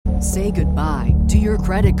Say goodbye to your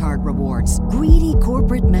credit card rewards. Greedy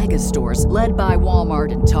corporate mega stores, led by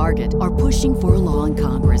Walmart and Target, are pushing for a law in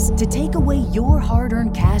Congress to take away your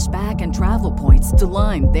hard-earned cash back and travel points to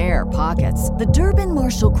line their pockets. The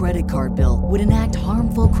Durbin-Marshall credit card bill would enact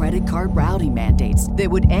harmful credit card routing mandates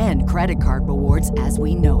that would end credit card rewards as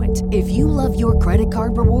we know it. If you love your credit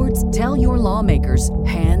card rewards, tell your lawmakers,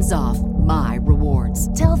 hands off my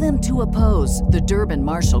rewards. Tell them to oppose the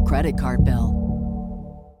Durbin-Marshall credit card bill.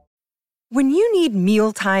 When you need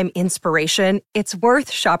mealtime inspiration, it's worth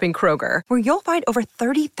shopping Kroger, where you'll find over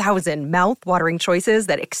 30,000 mouth-watering choices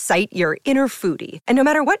that excite your inner foodie. And no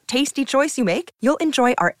matter what tasty choice you make, you'll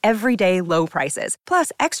enjoy our everyday low prices,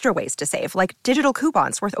 plus extra ways to save, like digital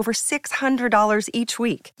coupons worth over $600 each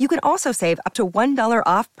week. You can also save up to $1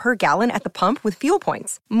 off per gallon at the pump with fuel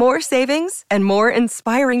points. More savings and more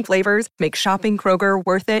inspiring flavors make shopping Kroger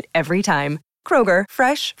worth it every time. Kroger,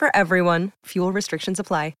 fresh for everyone. Fuel restrictions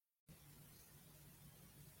apply.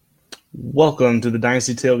 Welcome to the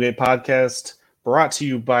Dynasty Tailgate podcast, brought to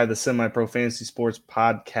you by the Semi-Pro Fantasy Sports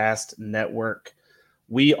Podcast Network.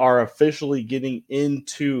 We are officially getting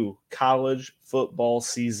into college football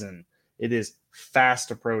season. It is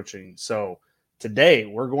fast approaching. So today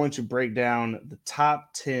we're going to break down the top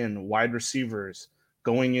 10 wide receivers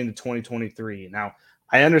going into 2023. Now,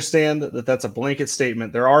 I understand that that's a blanket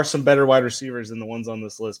statement. There are some better wide receivers than the ones on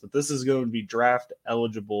this list, but this is going to be draft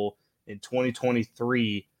eligible in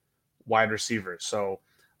 2023 wide receivers. So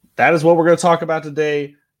that is what we're going to talk about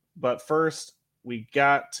today. But first, we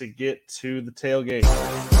got to get to the tailgate.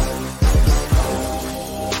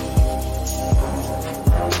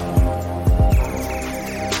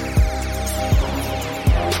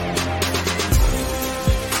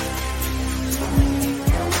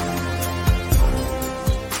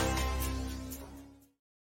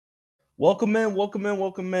 Welcome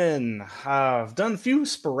in. I've done a few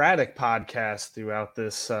sporadic podcasts throughout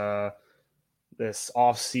this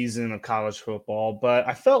off season of college football, but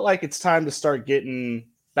I felt like it's time to start getting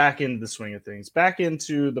back into the swing of things, back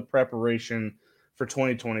into the preparation for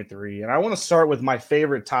 2023. And I want to start with my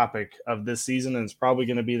favorite topic of this season, and it's probably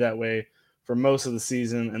going to be that way for most of the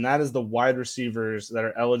season, and that is the wide receivers that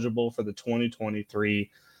are eligible for the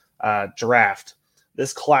 2023 draft.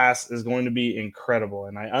 This class is going to be incredible.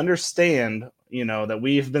 And I understand, that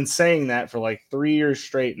we've been saying that for like 3 years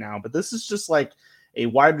straight now, but this is just like a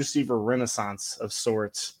wide receiver renaissance of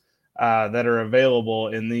sorts that are available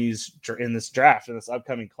in this draft, in this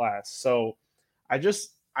upcoming class. So I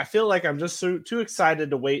feel like I'm just too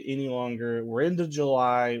excited to wait any longer. We're into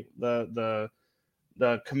July. The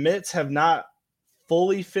commits have not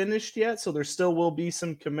fully finished yet, so there still will be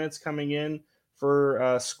some commits coming in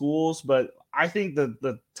for schools, but I think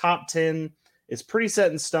the top 10 is pretty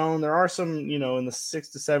set in stone. There are some, in the 6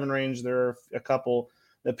 to 7 range. There are a couple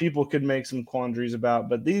that people could make some quandaries about,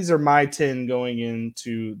 but these are my 10 going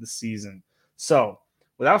into the season. So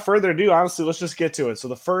without further ado, honestly, let's just get to it. So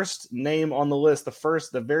the first name on the list,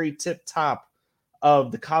 the very tip top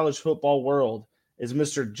of the college football world is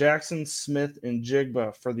Mr. Jackson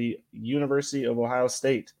Smith-Njigba for the University of Ohio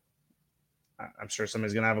State. I'm sure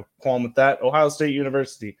somebody's going to have a qualm with that. Ohio State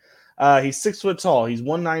University. He's 6 foot tall. He's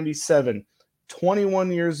 197,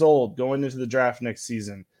 21 years old going into the draft next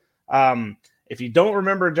season. If you don't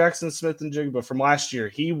remember Jackson Smith-Njigba from last year,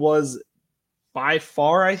 he was by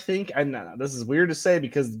far, I think, and this is weird to say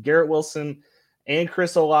because Garrett Wilson and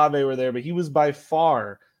Chris Olave were there, but he was by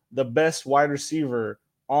far the best wide receiver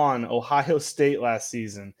on Ohio State last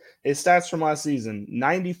season. His stats from last season: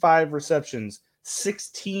 95 receptions,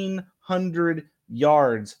 1,600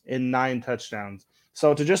 yards, and 9 touchdowns.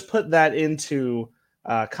 So to just put that into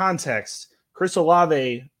context, Chris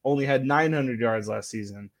Olave only had 900 yards last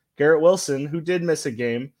season. Garrett Wilson, who did miss a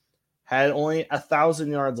game, had only 1,000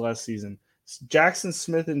 yards last season. Jackson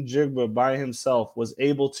Smith-Njigba by himself was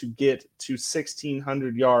able to get to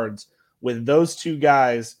 1,600 yards with those two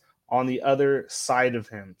guys on the other side of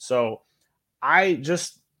him. So I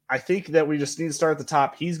think that we just need to start at the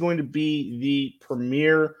top. He's going to be the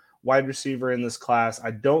premier wide receiver in this class.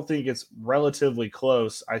 I don't think it's relatively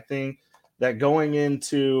close. I think that going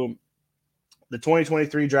into the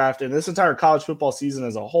 2023 draft and this entire college football season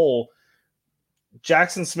as a whole,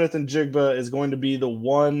 Jackson Smith-Njigba is going to be the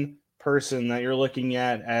one person that you're looking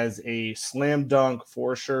at as a slam dunk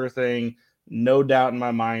for sure thing. No doubt in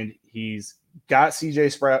my mind. He's got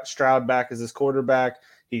CJ Stroud back as his quarterback.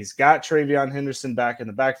 He's got Travion Henderson back in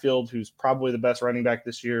the backfield, who's probably the best running back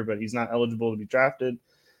this year, but he's not eligible to be drafted.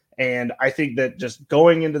 And I think that just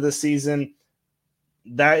going into the season,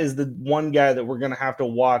 that is the one guy that we're going to have to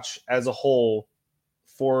watch as a whole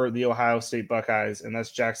for the Ohio State Buckeyes, and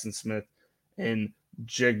that's Jackson Smith-Njigba.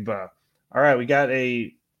 Jigba. All right, we got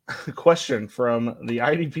a question from the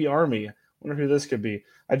IDP Army. Wonder who this could be.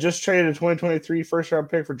 I just traded a 2023 first-round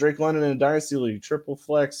pick for Drake London in a Dynasty League. Triple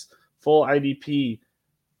flex, full IDP,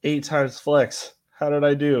 8 times flex. How did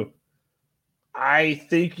I do? I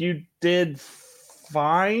think you did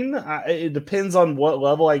fine. It depends on what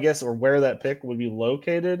level, I guess, or where that pick would be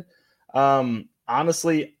located.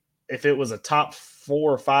 Honestly, if it was a top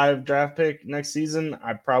 4 or 5 draft pick next season,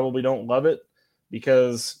 I probably don't love it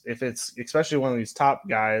because if it's especially one of these top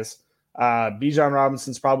guys, Bijan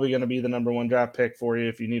Robinson's probably going to be the number 1 draft pick for you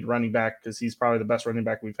if you need running back because he's probably the best running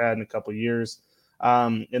back we've had in a couple of years.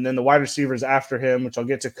 And then the wide receivers after him, which I'll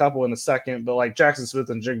get to a couple in a second, but like Jackson Smith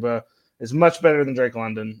and Jigba is much better than Drake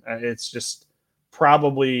London. It's just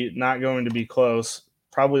probably not going to be close.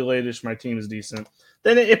 Probably late-ish, my team is decent.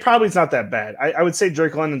 Then it probably is not that bad. I would say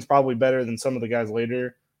Drake London's probably better than some of the guys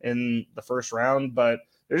later in the first round, but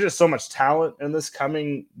there's just so much talent in this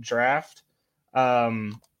coming draft that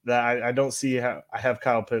I don't see how I have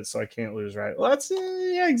Kyle Pitts, so I can't lose, right? Well, that's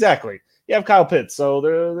yeah, exactly. You have Kyle Pitts, so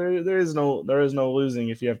there is no losing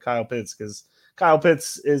if you have Kyle Pitts because Kyle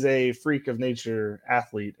Pitts is a freak of nature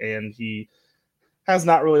athlete, and he has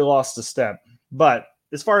not really lost a step. But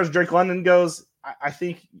as far as Drake London goes, I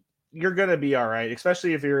think you're going to be all right,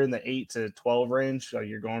 especially if you're in the 8 to 12 range. So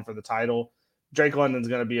you're going for the title. Drake London's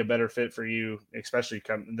going to be a better fit for you, especially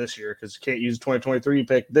come this year because you can't use 2023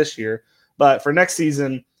 pick this year. But for next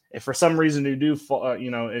season, if for some reason you do,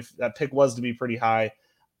 if that pick was to be pretty high,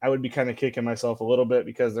 I would be kind of kicking myself a little bit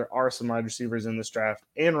because there are some wide receivers in this draft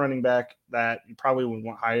and running back that you probably would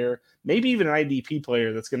want higher. Maybe even an IDP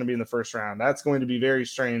player that's going to be in the first round. That's going to be very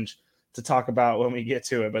strange to talk about when we get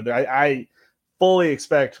to it. But I fully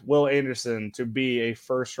expect Will Anderson to be a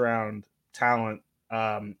first-round talent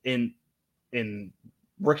in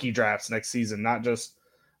rookie drafts next season, not just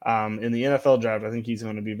in the NFL draft. I think he's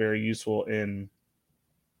going to be very useful in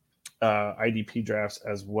IDP drafts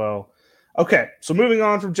as well. Okay, so moving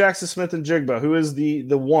on from Jackson Smith and Jigba, who is the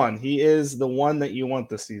one? He is the one that you want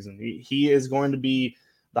this season. He is going to be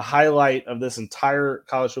the highlight of this entire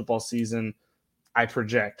college football season, I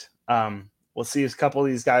project. We'll see if a couple of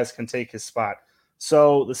these guys can take his spot.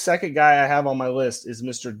 So the second guy I have on my list is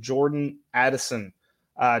Mr. Jordan Addison.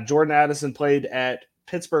 Jordan Addison played at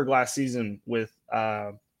Pittsburgh last season with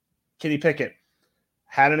Kenny Pickett.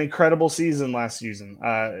 Had an incredible season last season.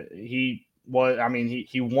 He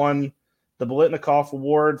won the Biletnikoff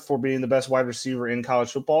Award for being the best wide receiver in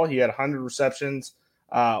college football. He had 100 receptions,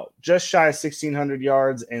 just shy of 1,600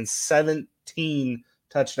 yards, and 17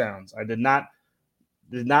 touchdowns. I did not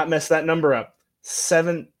mess that number up.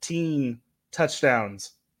 17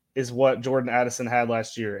 touchdowns is what Jordan Addison had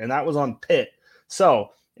last year, and that was on Pitt. So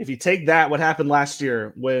if you take that, what happened last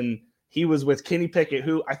year when he was with Kenny Pickett,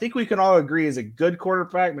 who I think we can all agree is a good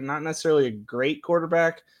quarterback, but not necessarily a great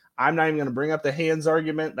quarterback. I'm not even going to bring up the hands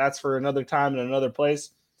argument. That's for another time in another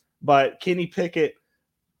place. But Kenny Pickett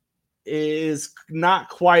is not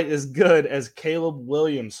quite as good as Caleb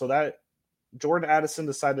Williams. So that Jordan Addison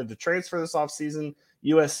decided to transfer this offseason.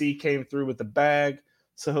 USC came through with the bag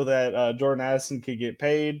so that Jordan Addison could get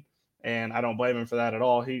paid. And I don't blame him for that at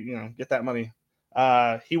all. He, get that money.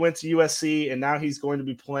 He went to USC, and now he's going to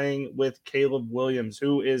be playing with Caleb Williams,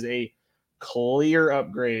 who is a clear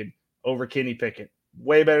upgrade over Kenny Pickett.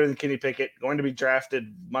 Way better than Kenny Pickett, going to be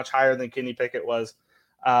drafted much higher than Kenny Pickett was.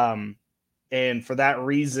 And for that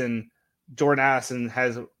reason, Jordan Addison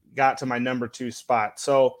has got to my number 2 spot.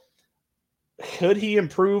 So could he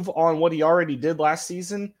improve on what he already did last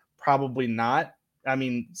season? Probably not.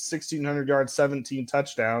 1,600 yards, 17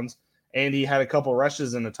 touchdowns, and he had a couple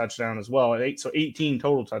rushes and a touchdown as well. 18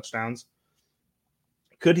 total touchdowns.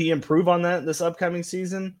 Could he improve on that this upcoming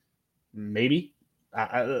season? Maybe.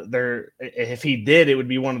 If he did, it would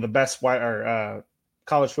be one of the best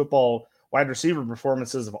college football wide receiver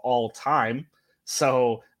performances of all time.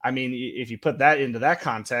 So, if you put that into that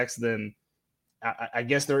context, then I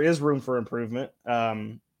guess there is room for improvement.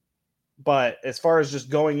 But as far as just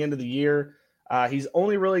going into the year, he's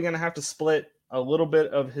only really going to have to split a little bit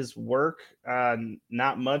of his work,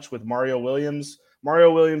 not much, with Mario Williams.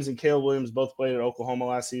 Mario Williams and Caleb Williams both played at Oklahoma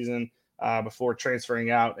last season before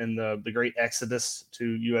transferring out in the great exodus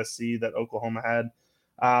to USC that Oklahoma had.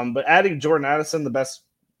 But adding Jordan Addison,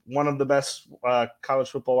 one of the best college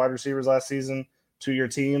football wide receivers last season, to your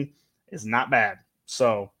team is not bad.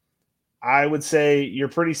 So I would say you're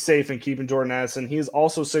pretty safe in keeping Jordan Addison. He is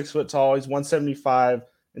also 6 foot tall. He's 175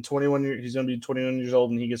 and 21 years. He's going to be 21 years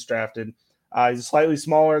old when he gets drafted. He's slightly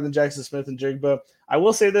smaller than Jackson Smith and Jigba. I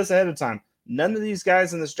will say this ahead of time. None of these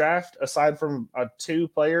guys in this draft, aside from 2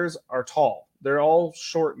 players, are tall. They're all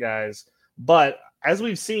short guys. But as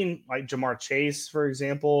we've seen, like Jamar Chase, for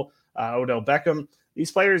example, Odell Beckham,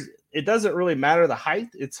 these players, it doesn't really matter the height.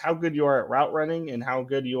 It's how good you are at route running and how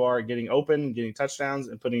good you are at getting open, getting touchdowns,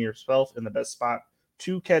 and putting yourself in the best spot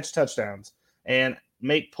to catch touchdowns and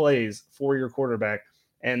make plays for your quarterback.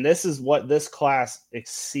 And this is what this class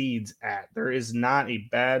exceeds at. There is not a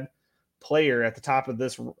bad player at the top of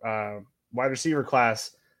this wide receiver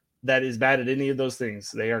class that is bad at any of those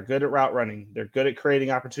things. They are good at route running. They're good at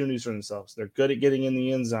creating opportunities for themselves. They're good at getting in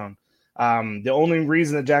the end zone. The only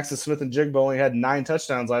reason that Jackson Smith and Jigba only had 9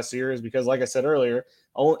 touchdowns last year is because, like I said earlier,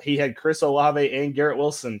 he had Chris Olave and Garrett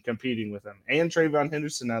Wilson competing with him and Trayvon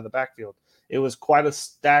Henderson out of the backfield. It was quite a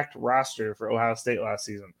stacked roster for Ohio State last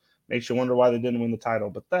season. Makes you wonder why they didn't win the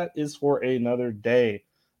title, but that is for another day.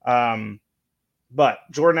 But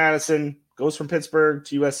Jordan Addison goes from Pittsburgh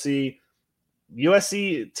to USC.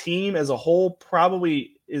 USC team as a whole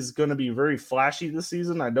probably is going to be very flashy this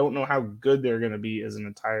season. I don't know how good they're going to be as an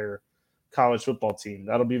entire college football team.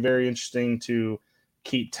 That'll be very interesting to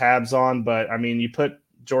keep tabs on. But, I mean, you put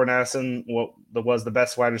Jordan Addison, what was the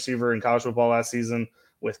best wide receiver in college football last season,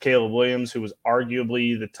 with Caleb Williams, who was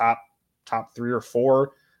arguably the top 3 or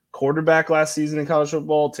 4 quarterback last season in college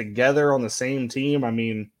football, together on the same team. I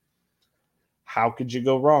mean, how could you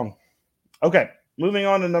go wrong? Okay. Moving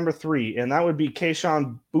on to number 3, and that would be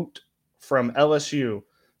Keyshawn Boot from LSU.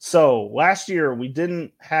 So last year we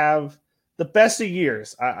didn't have the best of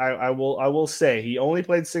years. I will say he only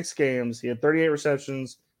played 6 games. He had 38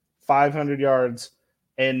 receptions, 500 yards,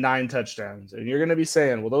 and 9 touchdowns. And you're going to be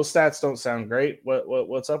saying, well, those stats don't sound great.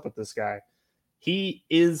 What's up with this guy? He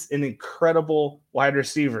is an incredible wide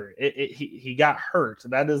receiver. He got hurt.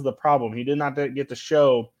 That is the problem. He did not get to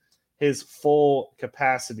show his full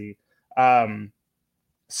capacity.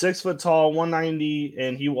 6 foot tall, 190,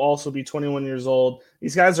 and he will also be 21 years old.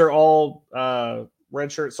 These guys are all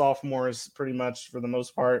redshirt sophomores pretty much for the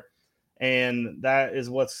most part. And that is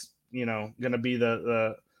what's, going to be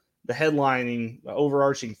the headlining, the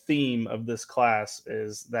overarching theme of this class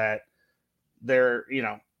is that they're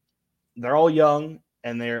all young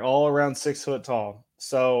and they're all around 6 foot tall.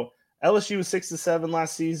 So LSU was 6-7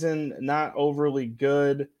 last season, not overly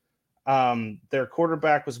good. Their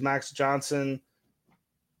quarterback was Max Johnson.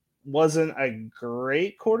 Wasn't a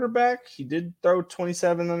great quarterback. He did throw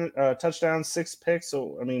 27 touchdowns, 6 picks.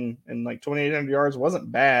 So, I mean, and like 2,800 yards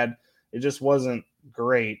wasn't bad. It just wasn't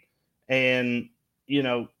great. And,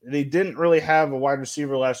 they didn't really have a wide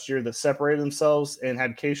receiver last year that separated themselves, and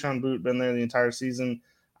had Keyshawn Boot been there the entire season,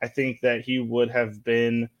 I think that he would have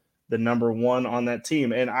been the number 1 on that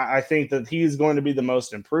team. And I think that he's going to be the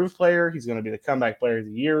most improved player. He's going to be the comeback player of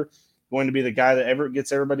the year, going to be the guy that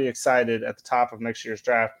gets everybody excited at the top of next year's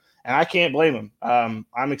draft. And I can't blame him.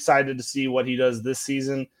 I'm excited to see what he does this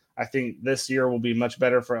season. I think this year will be much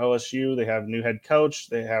better for LSU. They have new head coach.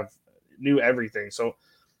 They have new everything. So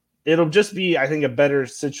it'll just be, I think, a better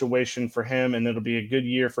situation for him, and it'll be a good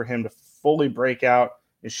year for him to fully break out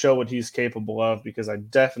and show what he's capable of, because I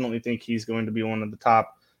definitely think he's going to be one of the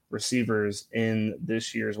top receivers in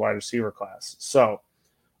this year's wide receiver class. So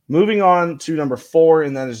moving on to number 4,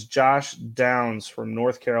 and that is Josh Downs from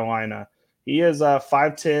North Carolina. He is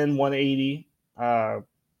 5'10", 180,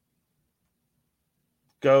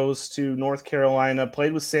 goes to North Carolina,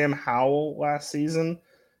 played with Sam Howell last season.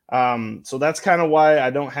 So that's kind of why I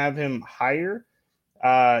don't have him higher.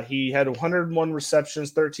 He had 101 receptions,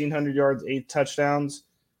 1,300 yards, 8 touchdowns.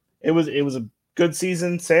 It was a good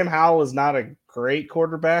season. Sam Howell is not a great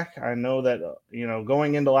quarterback. I know that,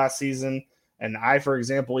 going into last season, and I, for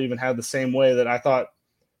example, even had the same way that I thought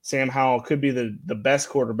Sam Howell could be the best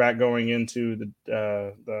quarterback going into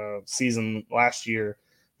the season last year,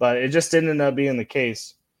 but it just didn't end up being the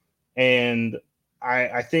case. And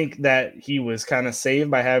I think that he was kind of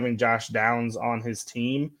saved by having Josh Downs on his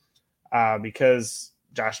team, because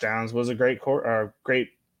Josh Downs was a great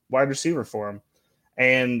wide receiver for him.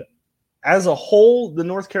 And as a whole, the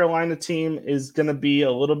North Carolina team is going to be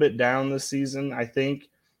a little bit down this season, I think.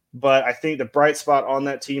 But I think the bright spot on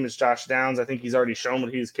that team is Josh Downs. I think he's already shown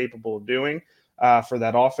what he's capable of doing for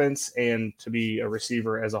that offense and to be a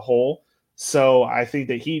receiver as a whole. So I think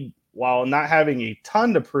that he, while not having a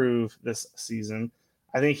ton to prove this season,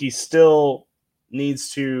 I think he still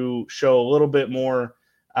needs to show a little bit more.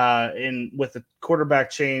 And with the quarterback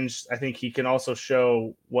change, I think he can also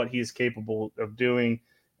show what he's capable of doing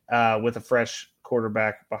with a fresh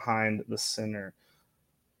quarterback behind the center.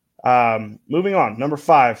 Moving on, number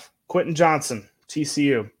 5, Quentin Johnson,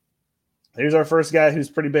 TCU. Here's our first guy who's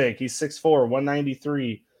pretty big. He's 6'4",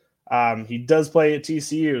 193. He does play at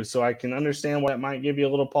TCU, so I can understand why it might give you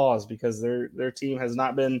a little pause, because their team has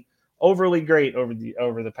not been overly great over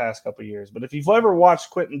the past couple of years. But if you've ever watched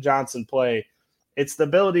Quentin Johnson play, it's the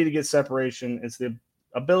ability to get separation. It's the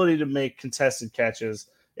ability to make contested catches.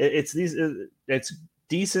 It's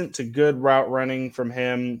decent to good route running from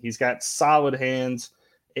him. He's got solid hands.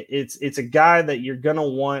 It's a guy that you're going to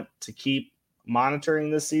want to keep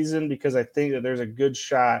monitoring this season, because I think that there's a good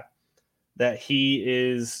shot that he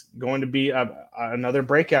is going to be another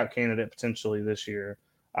breakout candidate potentially this year.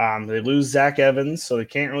 They lose Zach Evans, so they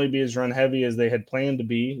can't really be as run heavy as they had planned to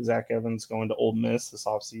be. Zach Evans going to Ole Miss this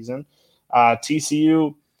offseason.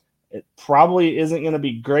 TCU, it probably isn't going to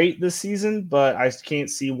be great this season, but I can't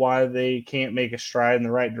see why they can't make a stride in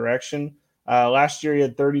the right direction. Last year, he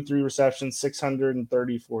had 33 receptions,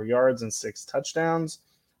 634 yards, and 6 touchdowns.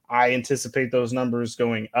 I anticipate those numbers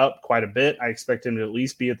going up quite a bit. I expect him to at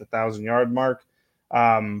least be at the 1,000-yard mark.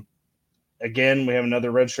 Again, we have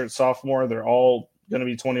another redshirt sophomore. They're all going to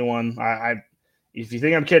be 21. If you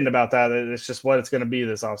think I'm kidding about that, it's just what it's going to be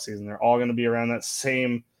this offseason. They're all going to be around that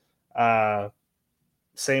same height,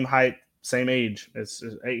 same age.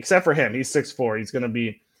 Except for him. He's 6'4". He's going to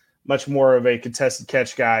be much more of a contested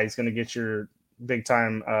catch guy. He's going to get your big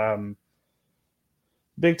time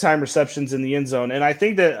receptions in the end zone. And I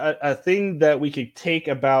think that a thing that we could take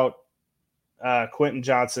about Quentin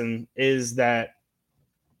Johnson is that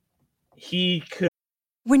he could.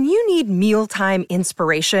 When you need mealtime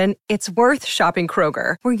inspiration, it's worth shopping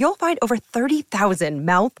Kroger, where you'll find over 30,000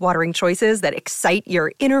 mouth-watering choices that excite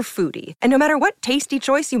your inner foodie. And no matter what tasty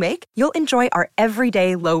choice you make, you'll enjoy our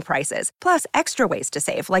everyday low prices, plus extra ways to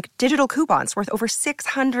save, like digital coupons worth over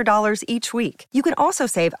 $600 each week. You can also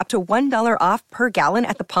save up to $1 off per gallon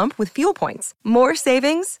at the pump with fuel points. More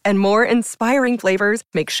savings and more inspiring flavors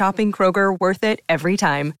make shopping Kroger worth it every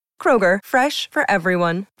time. Kroger, fresh for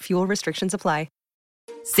everyone. Fuel restrictions apply.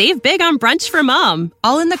 Save big on brunch for mom,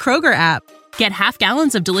 all in the Kroger app. Get half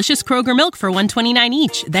gallons of delicious Kroger milk for $1.29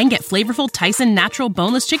 each. Then get flavorful Tyson natural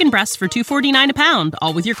boneless chicken breasts for $2.49 a pound,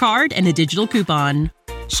 all with your card and a digital coupon.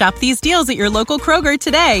 Shop these deals at your local Kroger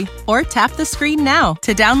today, or tap the screen now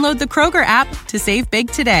to download the Kroger app to save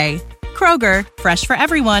big today. Kroger, fresh for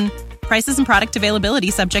everyone. Prices and product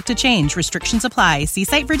availability subject to change. Restrictions apply. See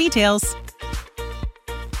site for details.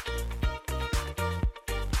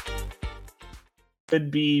 Could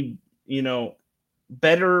be,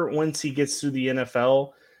 better once he gets to the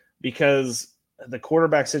NFL, because the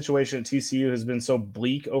quarterback situation at TCU has been so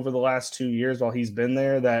bleak over the last 2 years while he's been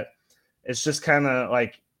there that it's just kind of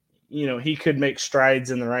like, he could make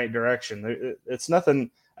strides in the right direction. It's nothing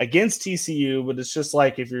against TCU, but it's just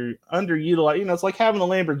like if you're underutilized, it's like having a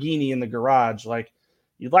Lamborghini in the garage. Like,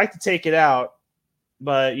 you'd like to take it out,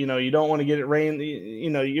 but, you don't want to get it rain.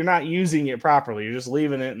 You're not using it properly. You're just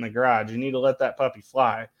leaving it in the garage. You need to let that puppy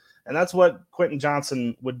fly. And that's what Quentin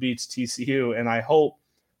Johnson would be to TCU. And I hope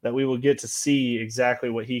that we will get to see exactly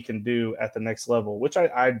what he can do at the next level, which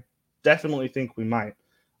I definitely think we might,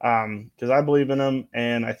 because I believe in him,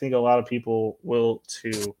 and I think a lot of people will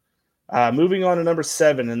too. Moving on to number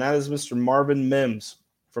 7, and that is Mr. Marvin Mims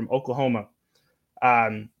from Oklahoma.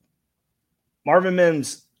 Marvin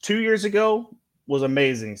Mims 2 years ago was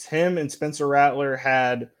amazing. Him and Spencer Rattler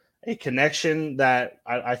had a connection that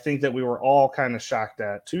I think that we were all kind of shocked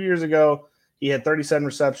at. 2 years ago, he had 37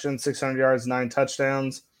 receptions, 600 yards, 9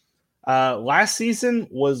 touchdowns. Last season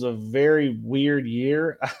was a very weird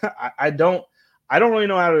year. I don't really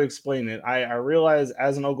know how to explain it. I realize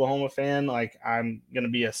as an Oklahoma fan, like, I'm going to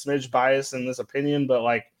be a smidge biased in this opinion, but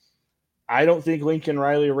I don't think Lincoln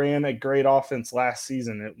Riley ran a great offense last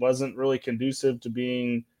season. It wasn't really conducive to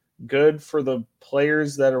being good for the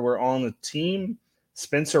players that were on the team.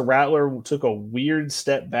 Spencer Rattler took a weird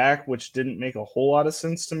step back, which didn't make a whole lot of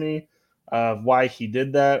sense to me of why he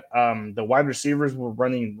did that. The wide receivers were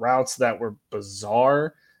running routes that were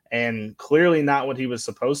bizarre and clearly not what he was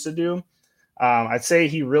supposed to do. I'd say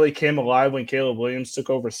he really came alive when Caleb Williams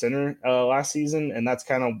took over center last season, and that's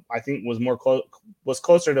kind of, I think, was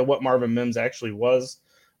closer to what Marvin Mims actually was,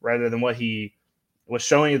 rather than what he was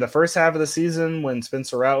showing you the first half of the season when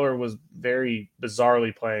Spencer Rattler was very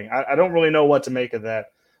bizarrely playing. I don't really know what to make of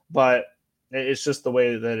that, but it's just the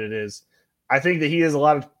way that it is. I think that he has a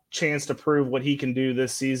lot of chance to prove what he can do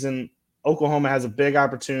this season. Oklahoma has a big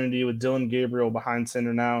opportunity with Dylan Gabriel behind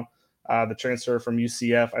center now, the transfer from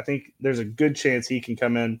UCF. I think there's a good chance he can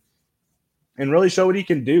come in and really show what he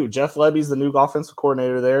can do. Jeff Lebby's the new offensive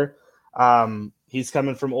coordinator there. He's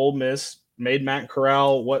coming from Ole Miss, made Matt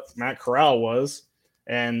Corral what Matt Corral was.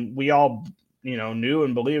 And we all, knew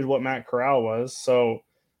and believed what Matt Corral was. So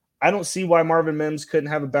I don't see why Marvin Mims couldn't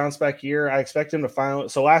have a bounce back year. I expect him to finally.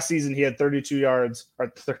 So last season he had 32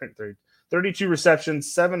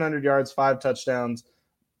 receptions, 700 yards, 5 touchdowns.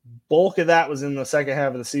 bulk of that was in the second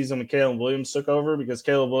half of the season when Caleb Williams took over, because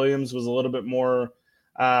Caleb Williams was a little bit more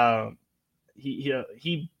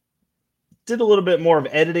he did a little bit more of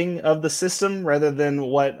editing of the system rather than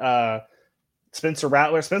what Spencer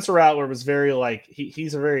Rattler. Spencer Rattler was very like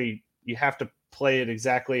he's a very, you have to play it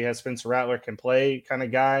exactly as Spencer Rattler can play kind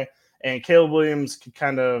of guy, and Caleb Williams could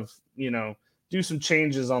kind of do some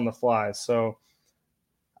changes on the fly. So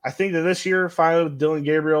I think that this year, finally with Dylan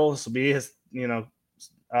Gabriel, this will be his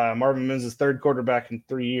Marvin Mims' third quarterback in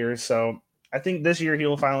 3 years. So I think this year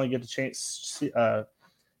he'll finally get a chance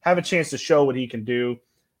have a chance to show what he can do.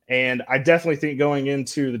 And I definitely think going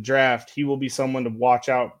into the draft, he will be someone to watch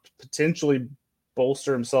out, potentially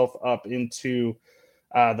bolster himself up into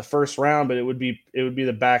the first round, but it would be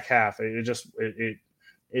the back half. It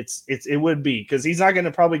would be, because he's not going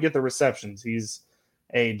to probably get the receptions. He's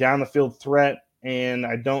a down the field threat, and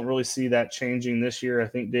I don't really see that changing this year. I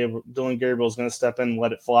think Dylan Gabriel is going to step in and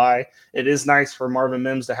let it fly. It is nice for Marvin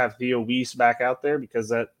Mims to have Theo Weiss back out there, because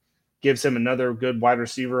that gives him another good wide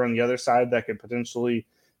receiver on the other side that could potentially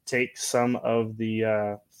take some of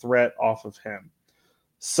the threat off of him.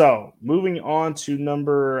 So moving on to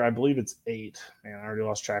number, I believe it's 8. Man, I already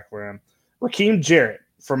lost track where I am. Raheem Jarrett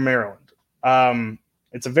from Maryland.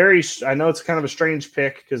 It's I know it's kind of a strange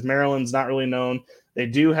pick because Maryland's not really known. They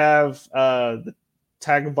do have the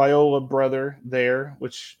Tagovailoa brother there,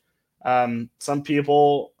 which some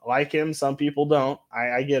people like him, some people don't.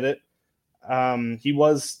 I get it. He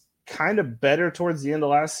was kind of better towards the end of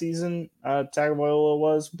last season, Tagovailoa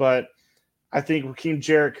was, but I think Raheem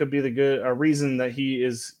Jarrett could be a reason that he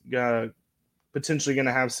is potentially going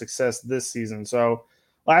to have success this season. So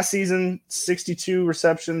last season, 62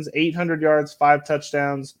 receptions, 800 yards, 5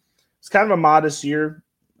 touchdowns. It's kind of a modest year.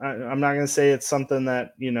 I'm not going to say it's something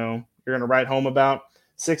that you're going to write home about.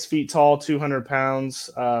 6 feet tall, 200 pounds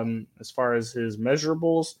as far as his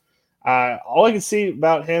measurables. All I can see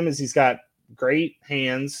about him is he's got great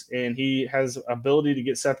hands, and he has ability to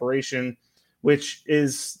get separation, which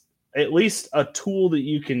is at least a tool that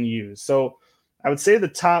you can use. So I would say the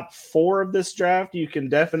top 4 of this draft, you can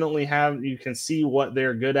see what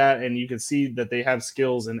they're good at, and you can see that they have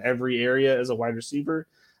skills in every area as a wide receiver.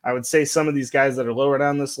 I would say some of these guys that are lower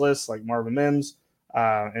down this list, like Marvin Mims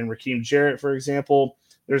and Raheem Jarrett, for example,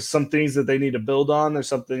 there's some things that they need to build on. There's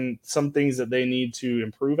some things that they need to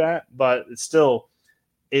improve at, but it still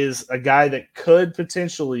is a guy that could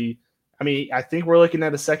potentially, I think we're looking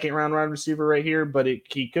at a second-round wide receiver right here, but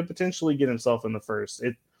he could potentially get himself in the first.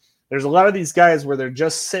 There's a lot of these guys where they're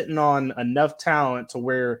just sitting on enough talent to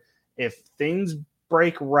where if things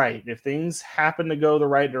break right, if things happen to go the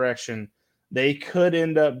right direction, they could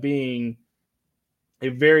end up being a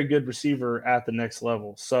very good receiver at the next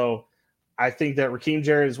level. So I think that Raheem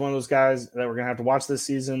Jarrett is one of those guys that we're going to have to watch this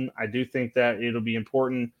season. I do think that it'll be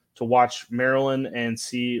important to watch Maryland and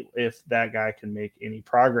see if that guy can make any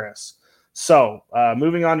progress. So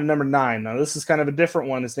moving on to number 9. Now, this is kind of a different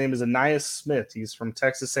one. His name is Ainias Smith. He's from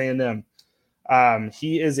Texas A&M.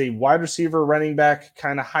 He is a wide receiver, running back,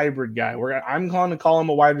 kind of hybrid guy. I'm going to call him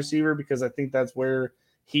a wide receiver because I think that's where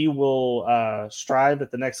he will strive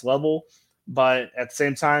at the next level. But at the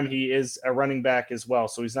same time, he is a running back as well.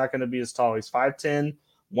 So he's not going to be as tall. He's 5'10",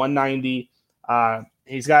 190.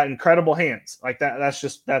 He's got incredible hands. Like that.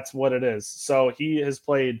 That's what it is. So he has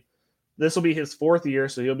played. This will be his 4th year,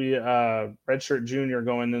 so he'll be a redshirt junior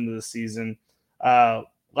going into the season.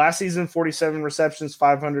 Last season, 47 receptions,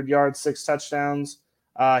 500 yards, 6 touchdowns.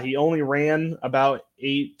 He only ran about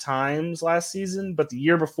 8 times last season, but the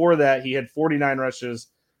year before that, he had 49 rushes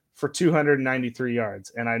for 293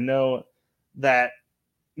 yards. And I know that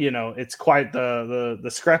it's quite the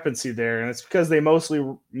discrepancy there, and it's because they mostly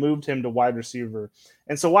moved him to wide receiver.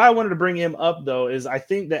 And so why I wanted to bring him up, though, is I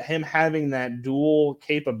think that him having that dual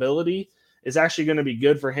capability is actually going to be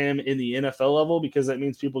good for him in the NFL level, because that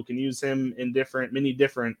means people can use him in many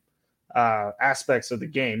different aspects of the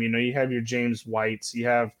game. You have your James Whites, you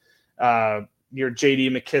have your J.D.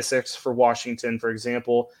 McKissicks for Washington, for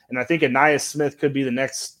example, and I think Ainias Smith could be the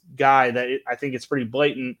next guy that I think it's pretty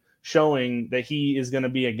blatant, showing that he is going to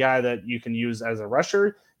be a guy that you can use as a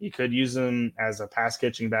rusher. You could use him as a pass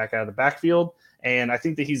catching back out of the backfield. And I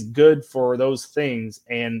think that he's good for those things.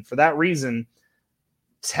 And for that reason,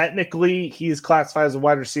 technically he is classified as a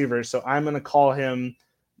wide receiver. So I'm going to call him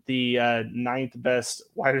the 9th best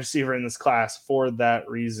wide receiver in this class for that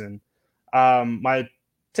reason. My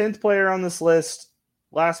 10th player on this list,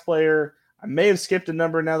 last player, I may have skipped a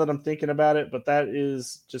number now that I'm thinking about it, but that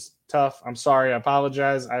is just tough. I'm sorry. I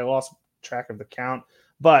apologize. I lost track of the count.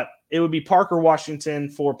 But it would be Parker Washington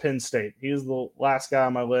for Penn State. He is the last guy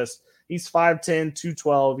on my list. He's 5'10",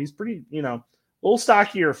 212. He's pretty, little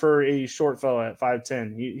stockier for a short fella at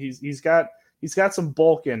 5'10". He's got some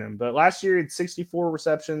bulk in him. But last year he had 64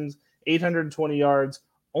 receptions, 820 yards,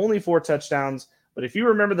 only 4 touchdowns. But if you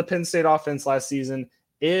remember the Penn State offense last season,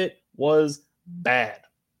 it was bad.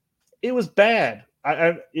 It was bad.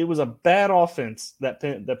 It was a bad offense that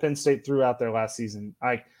Penn State threw out there last season.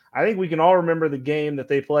 I think we can all remember the game that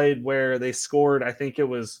they played where they scored. I think it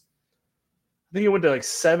went to like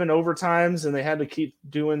 7 overtimes, and they had to keep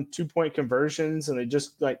doing 2-point conversions, and they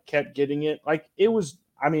just like kept getting it. Like it was.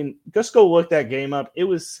 I mean, just go look that game up. It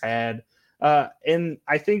was sad, and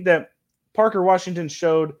I think that Parker Washington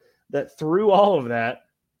showed that through all of that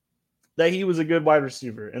he was a good wide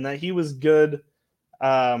receiver and that he was good.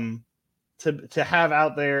 To have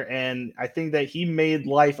out there, and I think that he made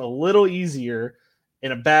life a little easier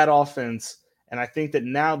in a bad offense. And I think that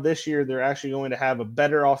now this year they're actually going to have a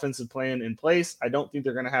better offensive plan in place. I don't think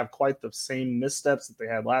they're going to have quite the same missteps that they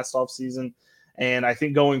had last offseason. And I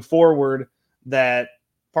think going forward that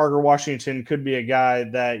Parker Washington could be a guy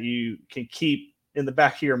that you can keep in the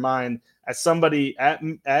back of your mind as somebody at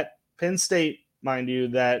Penn State, mind you,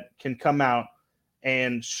 that can come out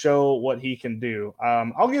and show what he can do.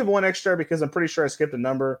 I'll give one extra because I'm pretty sure I skipped a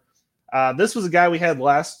number. This was a guy we had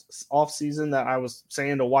last offseason that I was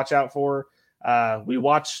saying to watch out for. We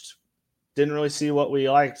watched, didn't really see what we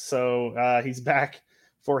liked, so he's back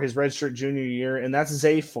for his redshirt junior year, and that's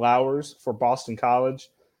Zay Flowers for Boston College.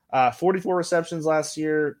 44 receptions last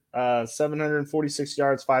year, 746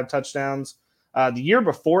 yards, 5 touchdowns. The year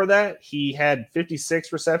before that, he had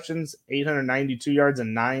 56 receptions, 892 yards,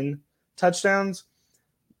 and 9 touchdowns,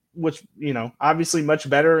 which, obviously much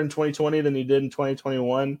better in 2020 than he did in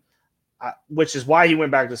 2021, which is why he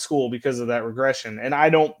went back to school, because of that regression. And I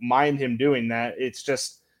don't mind him doing that. It's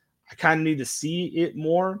just I kind of need to see it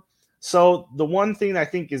more. So the one thing I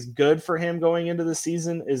think is good for him going into the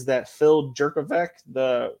season is that Phil Jurkovec,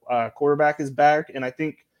 the quarterback, is back. And I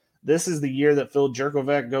think this is the year that Phil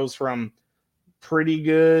Jurkovec goes from pretty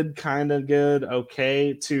good, kind of good,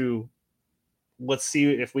 okay, to let's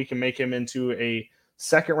see if we can make him into a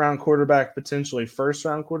second-round quarterback, potentially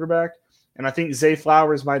first-round quarterback. And I think Zay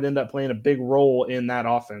Flowers might end up playing a big role in that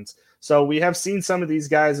offense. So we have seen some of these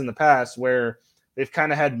guys in the past where they've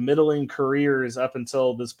kind of had middling careers up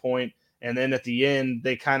until this point, and then at the end,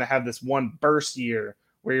 they kind of have this one burst year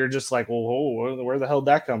where you're just like, well, where the hell did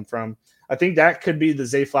that come from? I think that could be the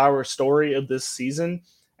Zay Flowers story of this season.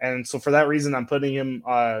 And so for that reason, I'm putting him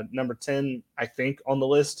number 10, I think, on the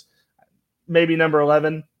list. Maybe number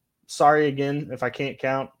 11. Sorry again if I can't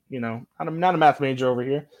count. I'm not a math major over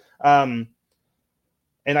here. And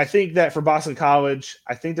I think that for Boston College,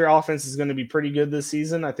 I think their offense is going to be pretty good this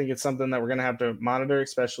season. I think it's something that we're going to have to monitor,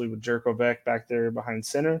 especially with Jurkovec back there behind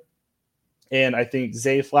center. And I think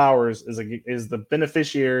Zay Flowers is the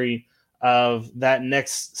beneficiary of that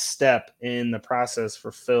next step in the process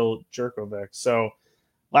for Phil Jurkovec. So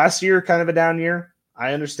last year, kind of a down year.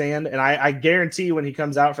 I understand. And I guarantee when he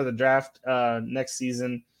comes out for the draft next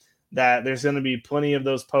season that there's going to be plenty of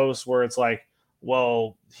those posts where it's like,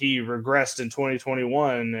 well, he regressed in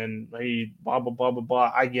 2021 and he blah, blah, blah, blah,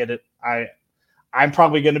 blah. I get it. I'm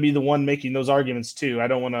probably going to be the one making those arguments too. I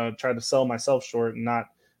don't want to try to sell myself short and not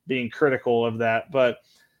being critical of that. But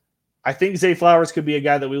I think Zay Flowers could be a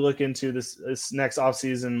guy that we look into this next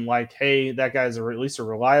offseason like, hey, that guy's at least a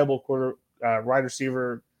reliable wide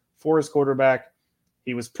receiver for his quarterback.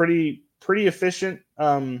 He was pretty efficient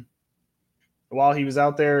while he was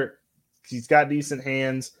out there. He's got decent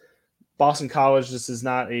hands. Boston College just is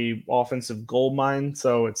not a offensive gold mine,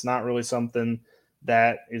 so it's not really something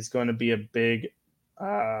that is going to be a big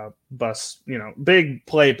big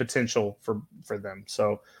play potential for them.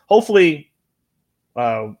 So hopefully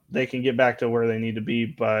they can get back to where they need to be,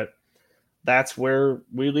 but that's where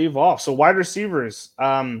we leave off. So wide receivers,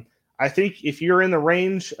 I think if you're in the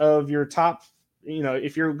range of your top,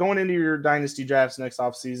 if you're going into your dynasty drafts next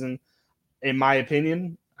offseason, in my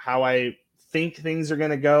opinion, how I think things are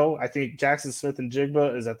going to go, I think Jackson Smith and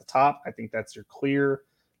Jigba is at the top. I think that's your clear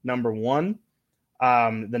number 1.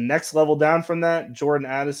 The next level down from that, Jordan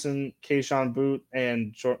Addison, Kayshon Boutte,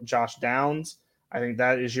 and Josh Downs. I think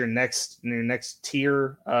that is your next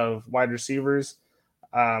tier of wide receivers.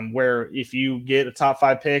 Where if you get a top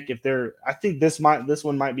 5 pick, I think this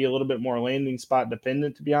one might be a little bit more landing spot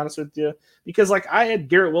dependent, to be honest with you, because like I had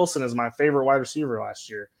Garrett Wilson as my favorite wide receiver last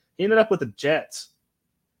year. He ended up with the Jets.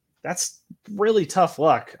 That's really tough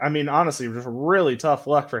luck. I mean, honestly, just really tough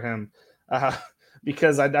luck for him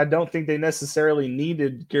because I don't think they necessarily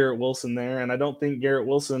needed Garrett Wilson there, and I don't think Garrett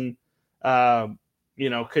Wilson,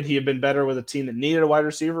 could he have been better with a team that needed a wide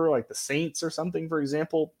receiver like the Saints or something, for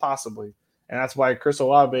example? Possibly. And that's why Chris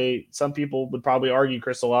Olave, some people would probably argue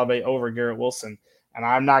Chris Olave over Garrett Wilson. And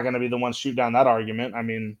I'm not going to be the one to shoot down that argument. I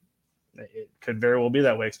mean, it could very well be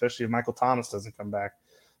that way, especially if Michael Thomas doesn't come back.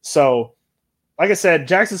 So, like I said,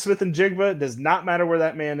 Jackson Smith and Jigba, does not matter where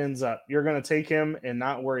that man ends up. You're going to take him and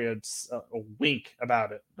not worry a wink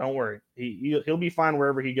about it. Don't worry. He'll be fine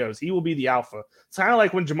wherever he goes. He will be the alpha. It's kind of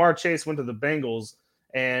like when Jamar Chase went to the Bengals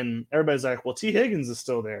and everybody's like, well, T. Higgins is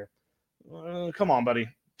still there. Come on, buddy.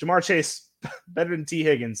 Jamar Chase, better than T.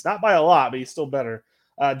 Higgins. Not by a lot, but he's still better.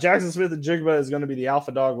 Jackson Smith and Jigba is going to be the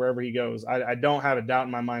alpha dog wherever he goes. I don't have a doubt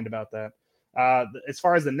in my mind about that. As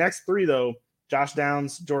far as the next three, though, Josh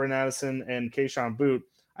Downs, Jordan Addison, and Kayshon Boutte,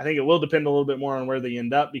 I think it will depend a little bit more on where they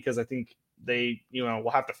end up because I think they, will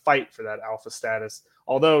have to fight for that alpha status.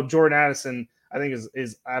 Although Jordan Addison, I think,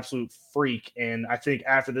 is absolute freak. And I think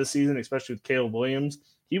after this season, especially with Caleb Williams,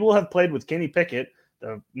 he will have played with Kenny Pickett,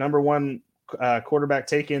 the number one quarterback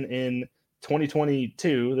taken in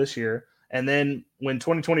 2022 this year. And then when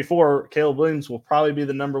 2024, Caleb Williams will probably be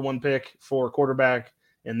the number one pick for quarterback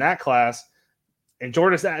in that class. And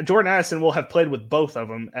Jordan Addison will have played with both of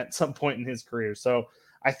them at some point in his career. So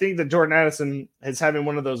I think that Jordan Addison is having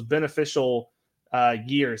one of those beneficial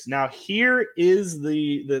years. Now, here is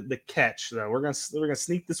the catch, though. We're gonna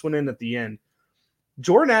sneak this one in at the end.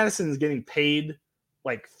 Jordan Addison is getting paid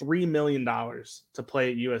like $3 million to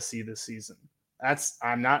play at USC this season. That's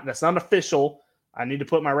not official. I need to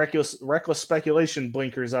put my reckless speculation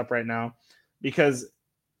blinkers up right now because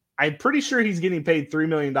I'm pretty sure he's getting paid $3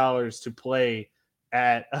 million to play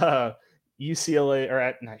at UCLA or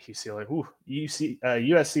at not UCLA,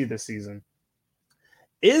 USC this season.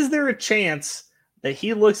 Is there a chance that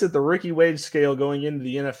he looks at the rookie wage scale going into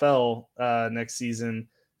the NFL next season,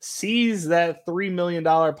 sees that $3 million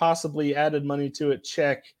possibly added money to it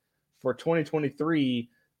check for 2023,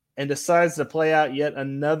 and decides to play out yet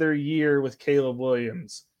another year with Caleb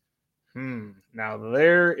Williams? Now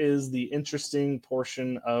there is the interesting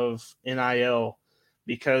portion of NIL,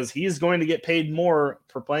 because he's going to get paid more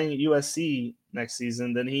for playing at USC next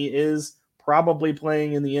season than he is probably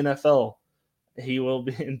playing in the NFL. He will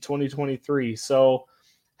be in 2023. So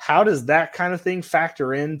how does that kind of thing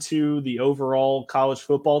factor into the overall college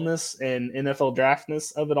footballness and NFL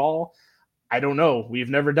draftness of it all? I don't know. We've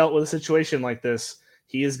never dealt with a situation like this.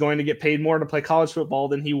 He is going to get paid more to play college football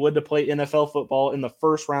than he would to play NFL football in the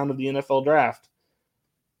first round of the NFL draft.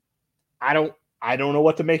 I don't know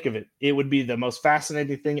what to make of it. It would be the most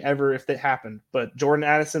fascinating thing ever if it happened. But Jordan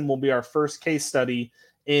Addison will be our first case study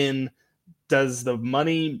in, does the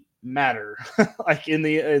money matter? Like in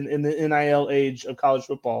the NIL age of college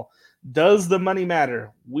football, does the money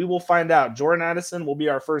matter? We will find out. Jordan Addison will be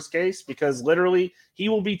our first case because literally he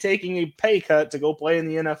will be taking a pay cut to go play in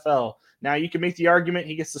the NFL. Now, you can make the argument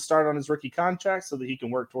he gets to start on his rookie contract so that he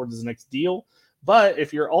can work towards his next deal. But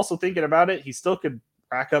if you're also thinking about it, he still could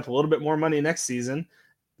rack up a little bit more money next season,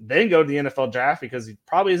 then go to the NFL draft because he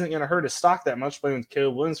probably isn't going to hurt his stock that much playing with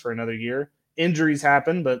Caleb Williams for another year. Injuries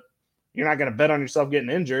happen, but you're not going to bet on yourself getting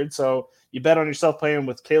injured. So you bet on yourself playing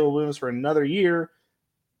with Caleb Williams for another year.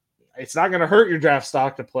 It's not going to hurt your draft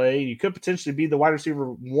stock to play. You could potentially be the wide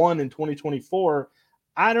receiver 1 in 2024.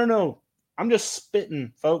 I don't know. I'm just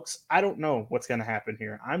spitting, folks. I don't know what's going to happen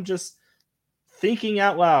here. I'm just thinking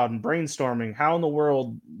out loud and brainstorming how in the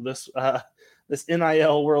world this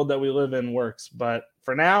NIL world that we live in works. But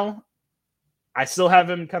for now, I still have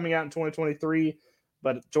him coming out in 2023.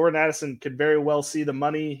 But Jordan Addison could very well see the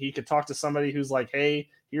money. He could talk to somebody who's like, hey,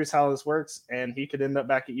 here's how this works. And he could end up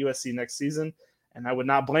back at USC next season. And I would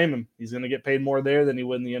not blame him. He's going to get paid more there than he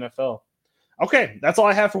would in the NFL. Okay, that's all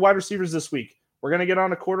I have for wide receivers this week. We're going to get on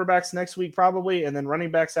to quarterbacks next week probably, and then running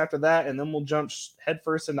backs after that, and then we'll jump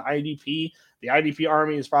headfirst into IDP. The IDP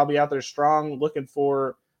army is probably out there strong looking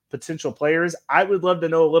for potential players. I would love to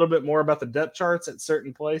know a little bit more about the depth charts at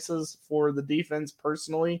certain places for the defense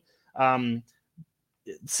personally.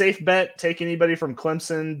 Safe bet, take anybody from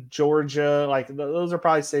Clemson, Georgia. Like those are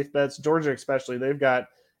probably safe bets. Georgia especially, they've got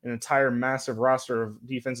an entire massive roster of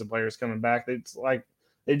defensive players coming back. It's like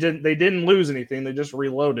they didn't lose anything. They just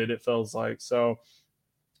reloaded, it feels like. So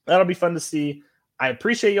that'll be fun to see. I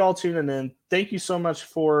appreciate you all tuning in. Thank you so much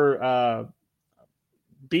for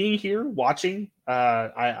being here, watching.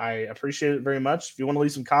 I appreciate it very much. If you want to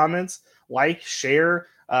leave some comments, like, share.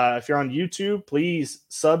 If you're on YouTube, please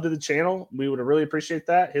sub to the channel. We would really appreciate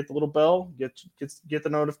that. Hit the little bell. Get the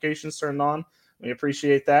notifications turned on. We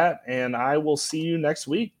appreciate that. And I will see you next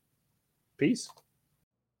week. Peace.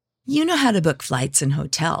 You know how to book flights and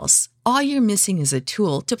hotels. All you're missing is a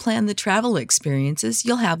tool to plan the travel experiences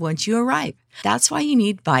you'll have once you arrive. That's why you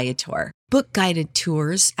need Viator. Book guided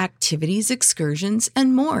tours, activities, excursions,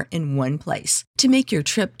 and more in one place to make your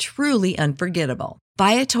trip truly unforgettable.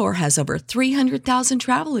 Viator has over 300,000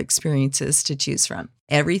 travel experiences to choose from.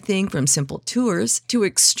 Everything from simple tours to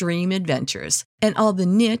extreme adventures and all the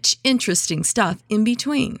niche, interesting stuff in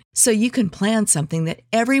between. So you can plan something that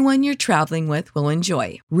everyone you're traveling with will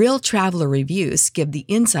enjoy. Real traveler reviews give the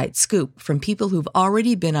inside scoop from people who've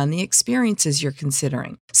already been on the experiences you're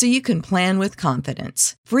considering. So you can plan with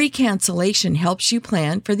confidence. Free cancellation helps you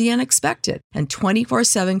plan for the unexpected. And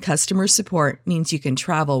 24/7 customer support means you can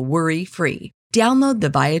travel worry-free. Download the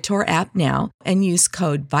Viator app now and use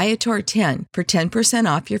code Viator10 for 10%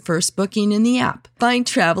 off your first booking in the app. Find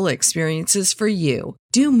travel experiences for you.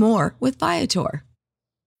 Do more with Viator.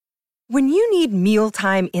 When you need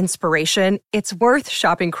mealtime inspiration, it's worth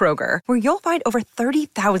shopping Kroger, where you'll find over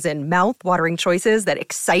 30,000 mouth-watering choices that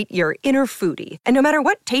excite your inner foodie. And no matter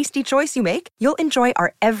what tasty choice you make, you'll enjoy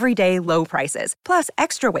our everyday low prices, plus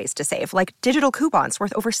extra ways to save, like digital coupons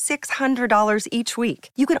worth over $600 each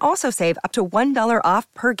week. You can also save up to $1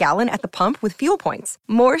 off per gallon at the pump with fuel points.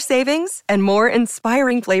 More savings and more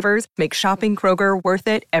inspiring flavors make shopping Kroger worth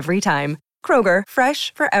it every time. Kroger,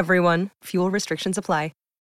 fresh for everyone. Fuel restrictions apply.